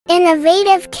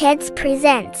Innovative Kids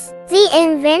presents The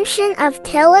Invention of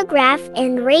Telegraph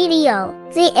and Radio,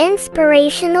 the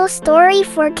inspirational story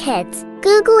for kids,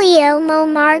 Guglielmo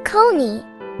Marconi.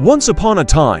 Once upon a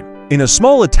time, in a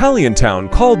small Italian town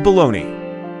called Bologna,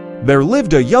 there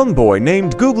lived a young boy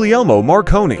named Guglielmo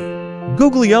Marconi.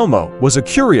 Guglielmo was a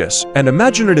curious and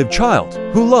imaginative child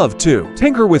who loved to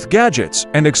tinker with gadgets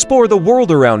and explore the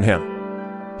world around him.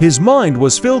 His mind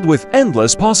was filled with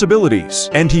endless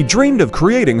possibilities, and he dreamed of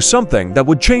creating something that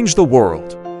would change the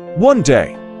world. One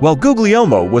day, while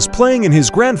Guglielmo was playing in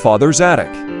his grandfather's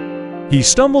attic, he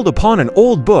stumbled upon an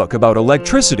old book about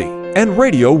electricity and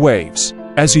radio waves.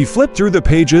 As he flipped through the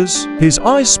pages, his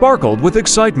eyes sparkled with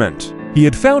excitement. He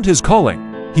had found his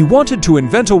calling. He wanted to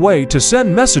invent a way to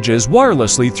send messages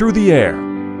wirelessly through the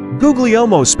air.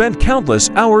 Guglielmo spent countless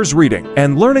hours reading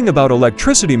and learning about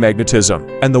electricity, magnetism,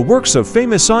 and the works of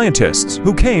famous scientists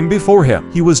who came before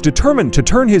him. He was determined to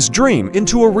turn his dream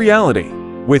into a reality.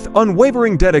 With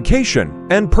unwavering dedication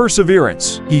and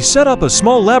perseverance, he set up a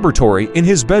small laboratory in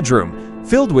his bedroom,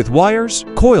 filled with wires,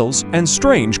 coils, and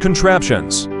strange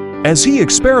contraptions. As he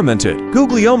experimented,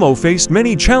 Guglielmo faced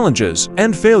many challenges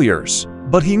and failures.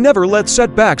 But he never let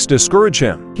setbacks discourage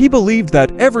him. He believed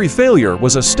that every failure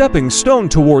was a stepping stone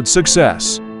towards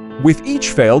success. With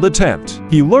each failed attempt,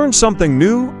 he learned something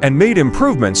new and made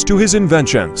improvements to his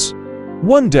inventions.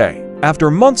 One day, after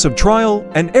months of trial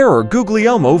and error,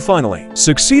 Guglielmo finally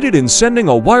succeeded in sending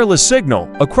a wireless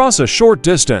signal across a short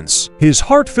distance. His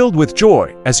heart filled with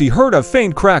joy as he heard a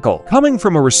faint crackle coming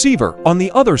from a receiver on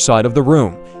the other side of the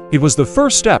room. It was the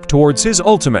first step towards his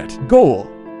ultimate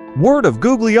goal. Word of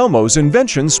Guglielmo's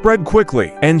invention spread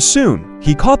quickly, and soon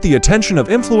he caught the attention of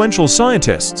influential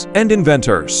scientists and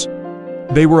inventors.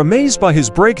 They were amazed by his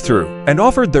breakthrough and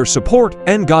offered their support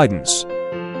and guidance.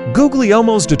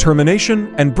 Guglielmo's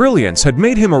determination and brilliance had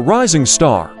made him a rising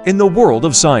star in the world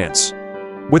of science.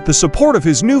 With the support of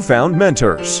his newfound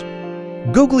mentors,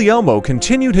 Guglielmo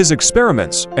continued his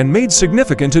experiments and made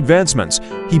significant advancements.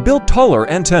 He built taller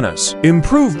antennas,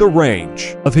 improved the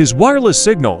range of his wireless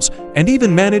signals, and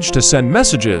even managed to send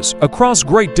messages across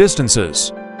great distances.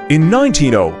 In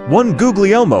 1901,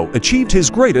 Guglielmo achieved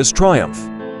his greatest triumph.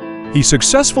 He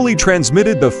successfully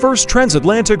transmitted the first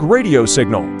transatlantic radio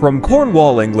signal from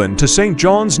Cornwall, England to St.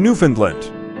 John's,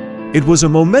 Newfoundland. It was a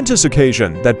momentous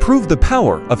occasion that proved the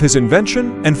power of his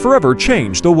invention and forever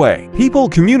changed the way people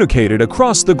communicated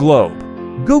across the globe.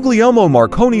 Guglielmo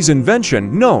Marconi's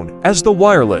invention, known as the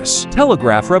wireless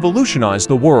telegraph, revolutionized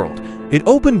the world. It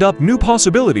opened up new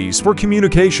possibilities for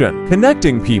communication,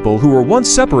 connecting people who were once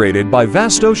separated by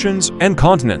vast oceans and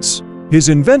continents. His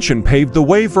invention paved the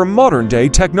way for modern-day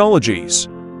technologies,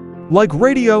 like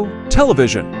radio,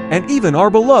 television, and even our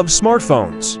beloved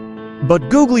smartphones. But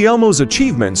Guglielmo's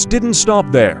achievements didn't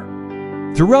stop there.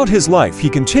 Throughout his life, he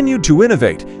continued to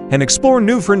innovate and explore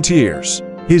new frontiers.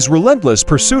 His relentless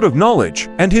pursuit of knowledge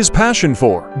and his passion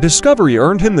for discovery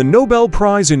earned him the Nobel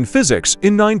Prize in Physics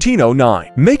in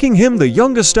 1909, making him the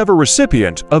youngest ever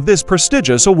recipient of this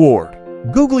prestigious award.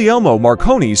 Guglielmo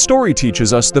Marconi's story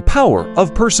teaches us the power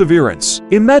of perseverance,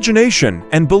 imagination,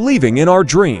 and believing in our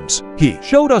dreams. He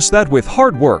showed us that with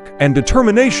hard work and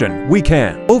determination, we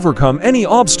can overcome any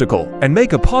obstacle and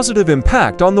make a positive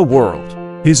impact on the world.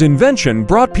 His invention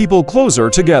brought people closer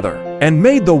together and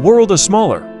made the world a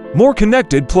smaller, more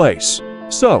connected place.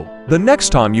 So, the next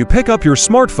time you pick up your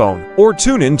smartphone or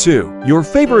tune into your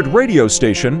favorite radio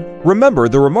station, remember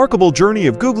the remarkable journey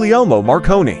of Guglielmo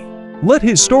Marconi. Let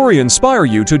his story inspire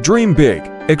you to dream big,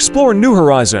 explore new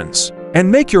horizons,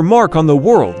 and make your mark on the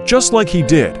world just like he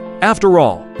did. After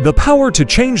all, the power to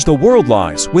change the world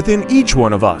lies within each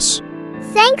one of us.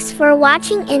 Thanks for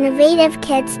watching Innovative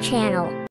Kids channel.